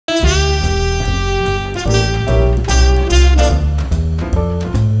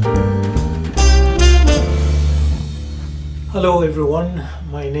Hello everyone,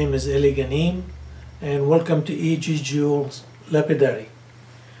 my name is Eli Ganim and welcome to E.G. Jules Lapidary.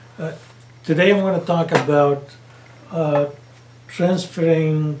 Today I'm going to talk about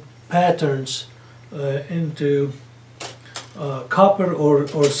transferring patterns into copper or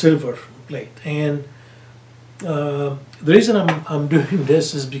silver plate. And the reason I'm doing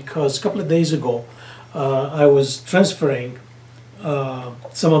this is because a couple of days ago I was transferring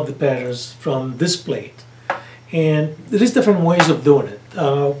some of the patterns from this plate. And there is different ways of doing it.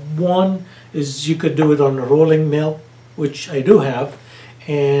 One is you could do it on a rolling mill, which I do have,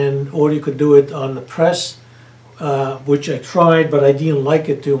 or you could do it on the press, which I tried, but I didn't like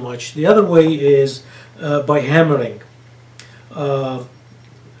it too much. The other way is by hammering the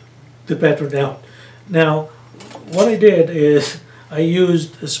pattern out. Now, what I did is I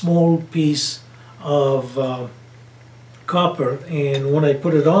used a small piece of copper, and when I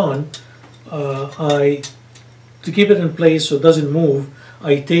put it on, to keep it in place so it doesn't move,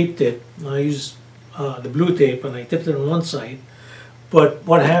 I taped it. I used the blue tape and I taped it on one side. But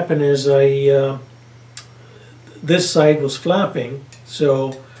what happened is this side was flapping,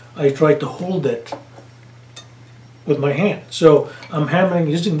 so I tried to hold it with my hand. So I'm hammering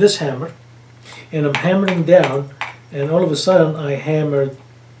using this hammer, and I'm hammering down, and all of a sudden I hammered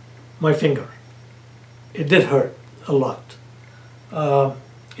my finger. It did hurt a lot.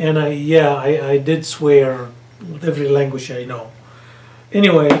 And I did swear with every language I know.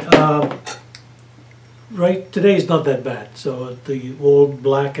 Anyway, right, today is not that bad. So the old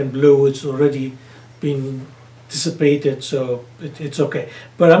black and blue is already being dissipated, so it's okay.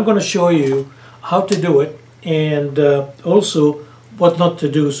 But I'm going to show you how to do it, and also what not to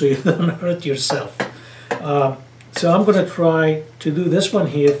do so you don't hurt yourself. So I'm going to try to do this one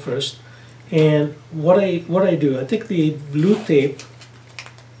here first. And what I do, I take the blue tape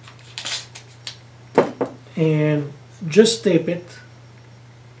and just tape it.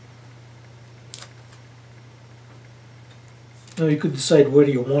 Now you could decide where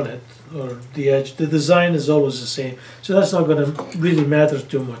you want it, or the edge. The design is always the same, so that's not going to really matter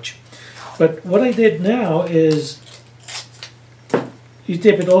too much. But what I did now is you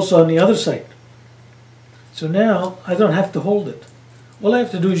tape it also on the other side. So now I don't have to hold it. All I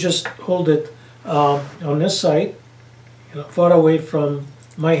have to do is just hold it on this side, far away from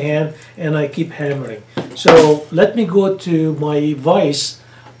my hand, and I keep hammering. So let me go to my vise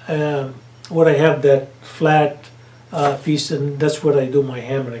where I have that flat piece, and that's where I do my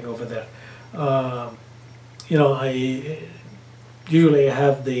hammering over there. I usually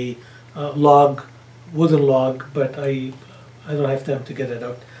have the wooden log, but I don't have time to get it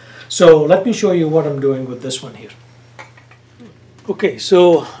out. So let me show you what I'm doing with this one here. Okay,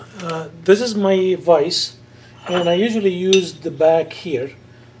 so this is my vise, and I usually use the back here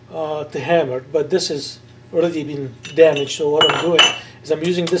to hammer, but this has already been damaged. So what I'm doing is I'm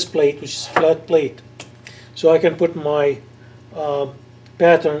using this plate, which is a flat plate, so I can put my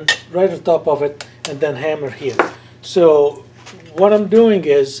pattern right on top of it and then hammer here. So what I'm doing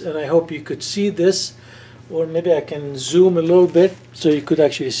is, and I hope you could see this, or maybe I can zoom a little bit so you could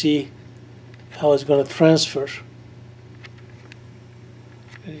actually see how it's going to transfer.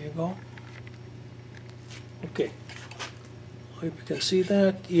 There you go. Okay. Hope you can see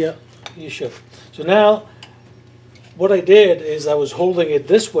that. Yeah, you should. So now, what I did is I was holding it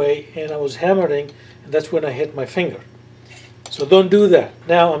this way and I was hammering, and that's when I hit my finger. So don't do that.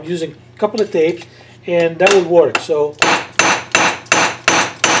 Now I'm using a couple of tapes, and that will work. So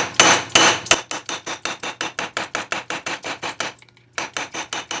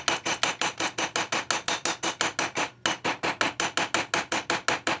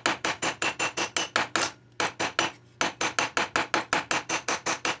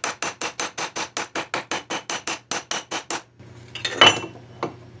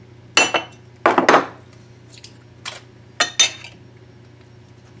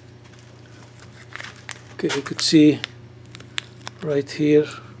okay, you could see right here.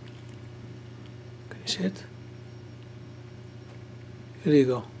 Can you see it? Here you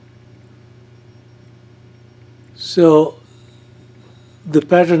go. So the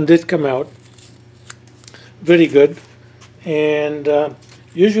pattern did come out very good, and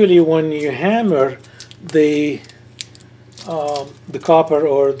usually when you hammer the copper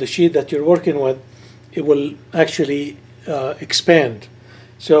or the sheet that you're working with, it will actually expand.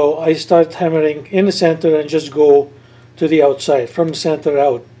 So I start hammering in the center and just go to the outside, from the center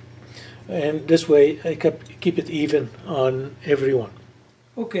out. And this way I keep it even on every one.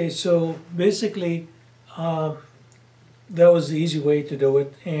 Okay, so basically that was the easy way to do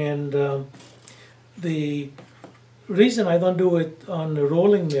it. And the reason I don't do it on the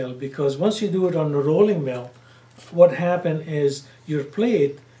rolling mill, because once you do it on the rolling mill, what happen is your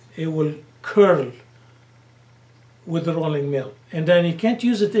plate, it will curl with the rolling mill, and then you can't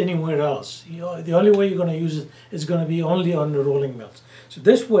use it anywhere else. The only way you're going to use it is going to be only on the rolling mills. So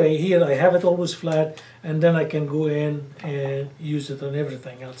this way here I have it always flat, and then I can go in and use it on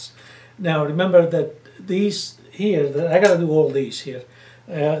everything else. Now remember that these here, that I got to do all these here,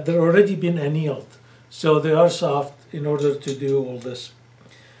 they're already been annealed, so they are soft in order to do all this.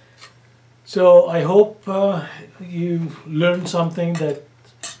 So I hope you learned something, that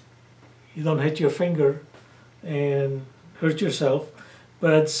you don't hit your finger and hurt yourself,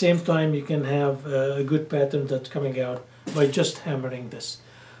 but at the same time you can have a good pattern that's coming out by just hammering this.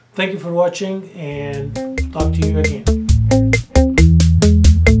 Thank you for watching, and talk to you again.